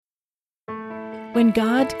When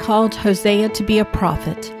God called Hosea to be a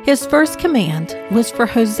prophet, his first command was for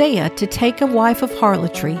Hosea to take a wife of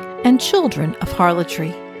harlotry and children of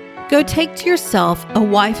harlotry. Go take to yourself a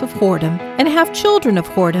wife of whoredom and have children of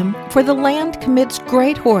whoredom, for the land commits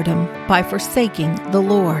great whoredom by forsaking the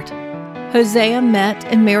Lord. Hosea met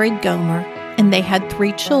and married Gomer, and they had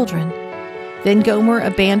 3 children. Then Gomer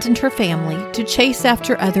abandoned her family to chase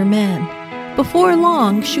after other men. Before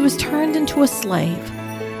long, she was turned into a slave.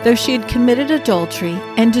 Though she had committed adultery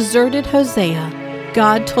and deserted Hosea,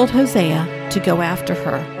 God told Hosea to go after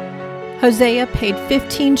her. Hosea paid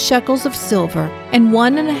 15 shekels of silver and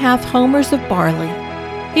 1.5 homers of barley.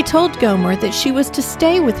 He told Gomer that she was to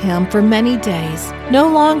stay with him for many days, no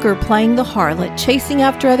longer playing the harlot, chasing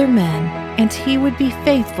after other men, and he would be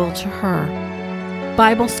faithful to her.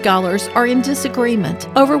 Bible scholars are in disagreement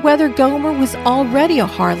over whether Gomer was already a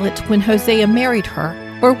harlot when Hosea married her,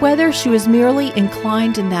 or whether she was merely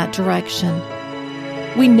inclined in that direction.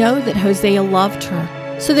 We know that Hosea loved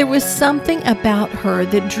her, so there was something about her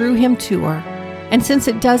that drew him to her, and since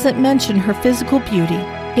it doesn't mention her physical beauty,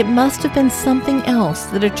 it must have been something else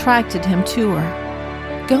that attracted him to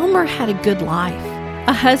her. Gomer had a good life,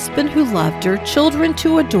 a husband who loved her, children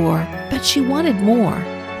to adore, but she wanted more.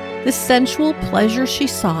 The sensual pleasures she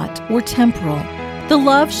sought were temporal. The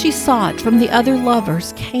love she sought from the other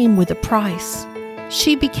lovers came with a price.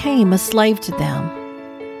 She became a slave to them.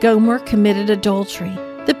 Gomer committed adultery.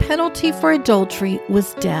 The penalty for adultery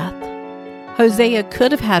was death. Hosea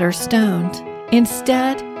could have had her stoned.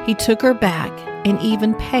 Instead, he took her back and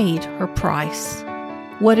even paid her price.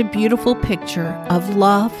 What a beautiful picture of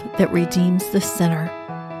love that redeems the sinner.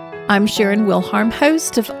 I'm Sharon Wilharm,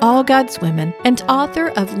 host of All God's Women and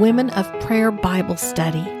author of Women of Prayer Bible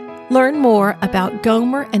Study. Learn more about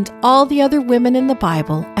Gomer and all the other women in the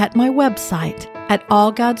Bible at my website at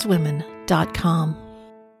allgodswomen.com.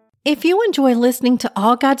 If you enjoy listening to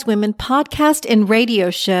All God's Women podcast and radio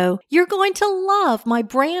show, you're going to love my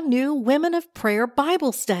brand new Women of Prayer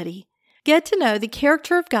Bible Study. Get to know the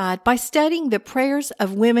character of God by studying the prayers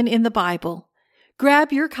of women in the Bible.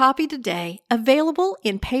 Grab your copy today, available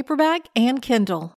in paperback and Kindle.